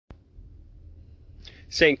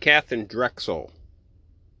St. Katharine Drexel.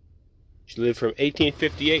 She lived from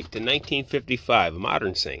 1858 to 1955, a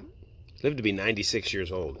modern saint. Lived to be 96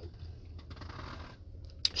 years old.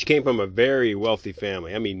 She came from a very wealthy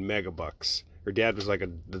family. I mean, megabucks. Her dad was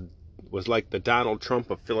like the Donald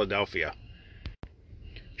Trump of Philadelphia.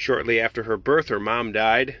 Shortly after her birth, her mom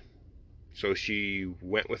died, so she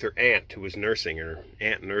went with her aunt, who was nursing her. Her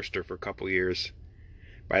aunt nursed her for a couple years.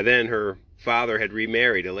 By then, her father had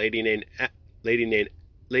remarried a lady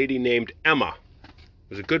named Emma.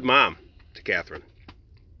 Was a good mom to Catherine.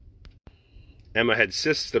 Emma had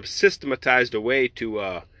systematized a way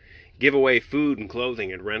to give away food and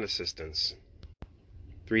clothing and rent assistance.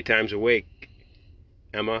 3 times a week,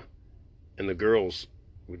 Emma and the girls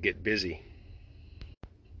would get busy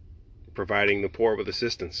providing the poor with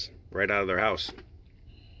assistance right out of their house.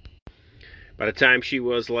 By the time she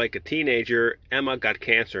was like a teenager, Emma got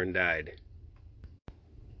cancer and died.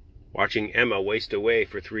 Watching Emma waste away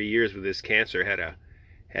for 3 years with this cancer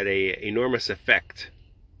had a enormous effect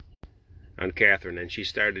on Catherine, and she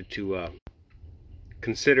started to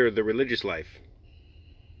consider the religious life.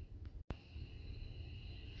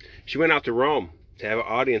 She went out to Rome to have an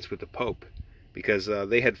audience with the Pope because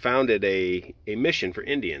they had founded a mission for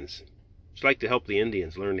Indians. She'd like to help the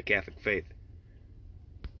Indians learn the Catholic faith.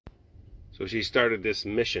 So she started this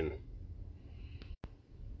mission.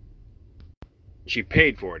 She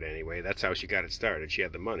paid for it anyway. That's how she got it started. She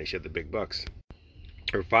had the money. She had the big bucks.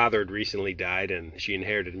 Her father had recently died, and she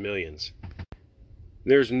inherited millions.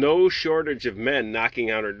 There's no shortage of men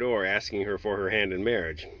knocking on her door asking her for her hand in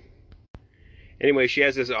marriage. Anyway, she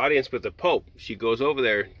has this audience with the Pope. She goes over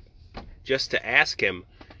there just to ask him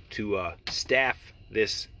to staff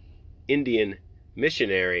this Indian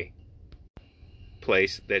missionary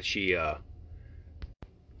place that she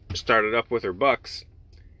started up with her bucks.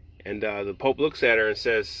 And the Pope looks at her and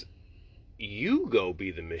says, "You go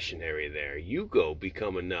be the missionary there. You go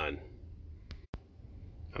become a nun.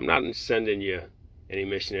 I'm not sending you any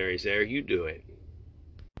missionaries there. You do it."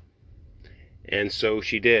 And so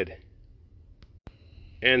she did.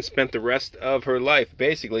 And spent the rest of her life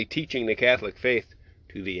basically teaching the Catholic faith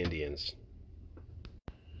to the Indians.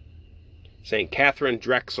 St. Katharine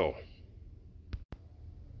Drexel.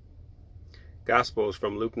 Gospel is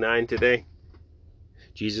from Luke 9 today.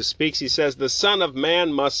 Jesus speaks, he says, "The Son of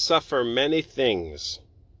Man must suffer many things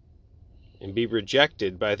and be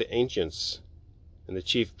rejected by the ancients and the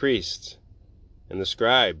chief priests and the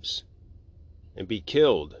scribes and be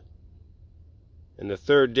killed, and the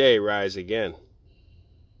 3rd day rise again.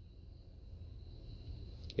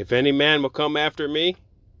 If any man will come after me,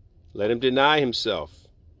 let him deny himself,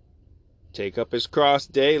 take up his cross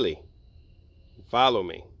daily, and follow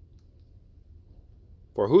me.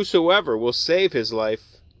 For whosoever will save his life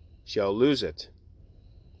shall lose it.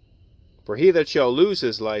 For he that shall lose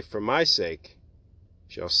his life for my sake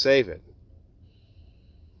shall save it.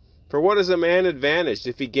 For what is a man advantaged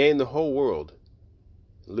if he gain the whole world,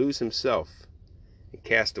 lose himself, and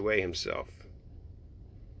cast away himself?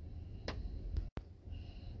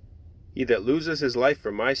 He that loses his life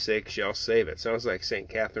for my sake shall save it." Sounds like St.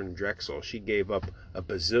 Katharine Drexel. She gave up a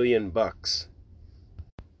bazillion bucks.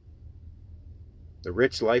 The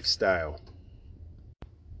rich lifestyle.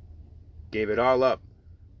 Gave it all up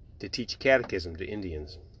to teach catechism to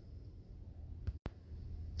Indians.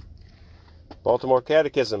 Baltimore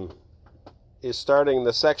Catechism is starting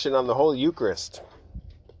the section on the Holy Eucharist.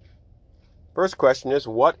 First question is,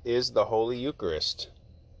 what is the Holy Eucharist?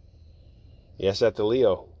 Yes, at the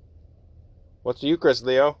Leo. What's the Eucharist,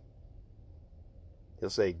 Leo?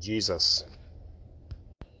 He'll say, Jesus.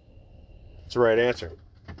 That's the right answer.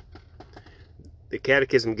 The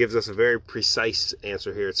Catechism gives us a very precise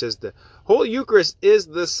answer here. It says the Holy Eucharist is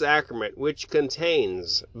the sacrament which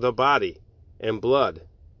contains the body and blood,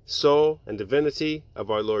 soul, and divinity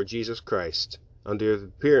of our Lord Jesus Christ, under the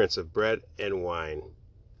appearance of bread and wine.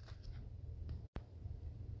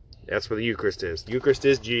 That's what the Eucharist is. The Eucharist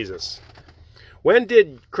is Jesus. When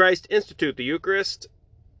did Christ institute the Eucharist?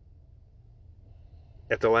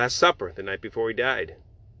 At the Last Supper, the night before he died.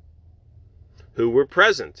 Who were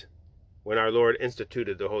present when our Lord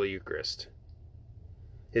instituted the Holy Eucharist?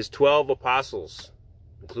 His 12 apostles,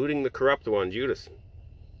 including the corrupt one, Judas.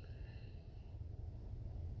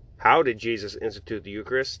 How did Jesus institute the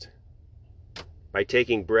Eucharist? By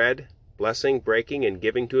taking bread, blessing, breaking, and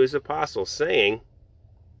giving to his apostles, saying,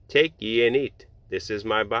 "Take ye and eat, this is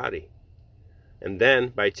my body." And then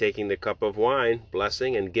by taking the cup of wine,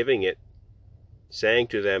 blessing and giving it, saying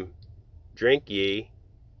to them, "Drink ye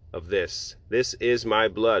of this. This is my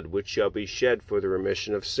blood, which shall be shed for the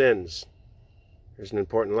remission of sins." Here's an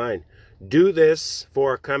important line. "Do this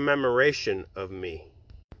for a commemoration of me."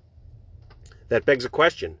 That begs a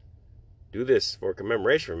question. Do this for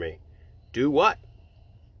commemoration for me. Do what?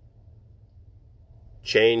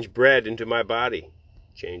 Change bread into my body.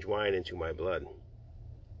 Change wine into my blood.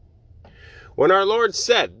 When our Lord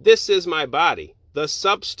said, "This is my body," the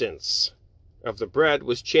substance of the bread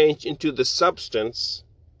was changed into the substance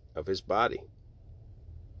of his body.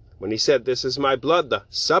 When he said, "This is my blood," the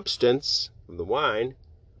substance of the wine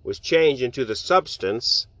was changed into the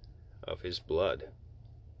substance of his blood.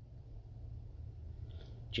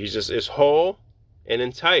 Jesus is whole and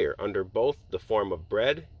entire under both the form of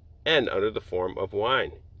bread and under the form of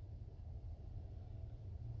wine.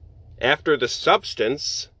 After the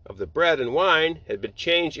substance of the bread and wine had been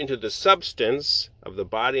changed into the substance of the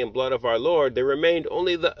body and blood of our Lord, there remained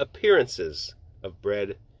only the appearances of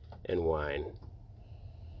bread and wine.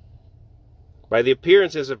 By the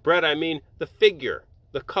appearances of bread, I mean the figure,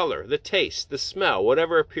 the color, the taste, the smell,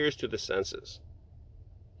 whatever appears to the senses.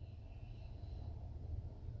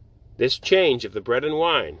 This change of the bread and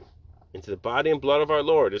wine into the body and blood of our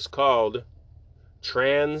Lord is called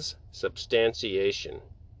transubstantiation.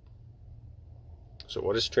 So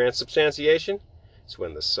what is transubstantiation? It's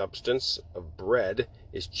when the substance of bread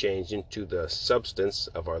is changed into the substance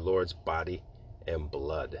of our Lord's body and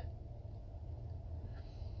blood.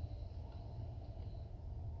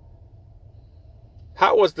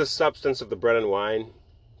 How was the substance of the bread and wine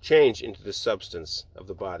changed into the substance of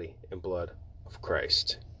the body and blood of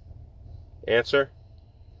Christ? Answer: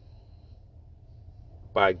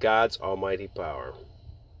 by God's almighty power.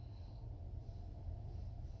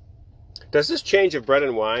 Does this change of bread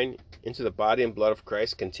and wine into the body and blood of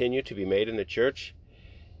Christ continue to be made in the church?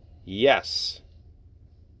 Yes.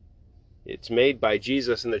 It's made by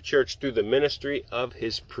Jesus in the church through the ministry of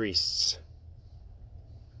his priests.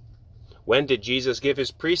 When did Jesus give his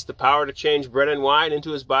priests the power to change bread and wine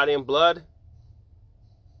into his body and blood?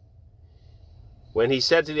 When he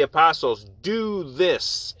said to the apostles, "Do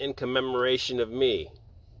this in commemoration of me."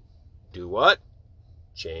 Do what?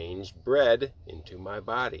 Change bread into my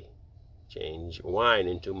body. Change wine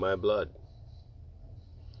into my blood.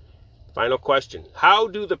 Final question. How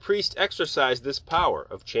do the priests exercise this power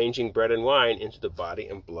of changing bread and wine into the body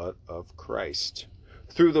and blood of Christ?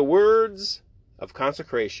 Through the words of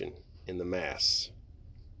consecration in the Mass.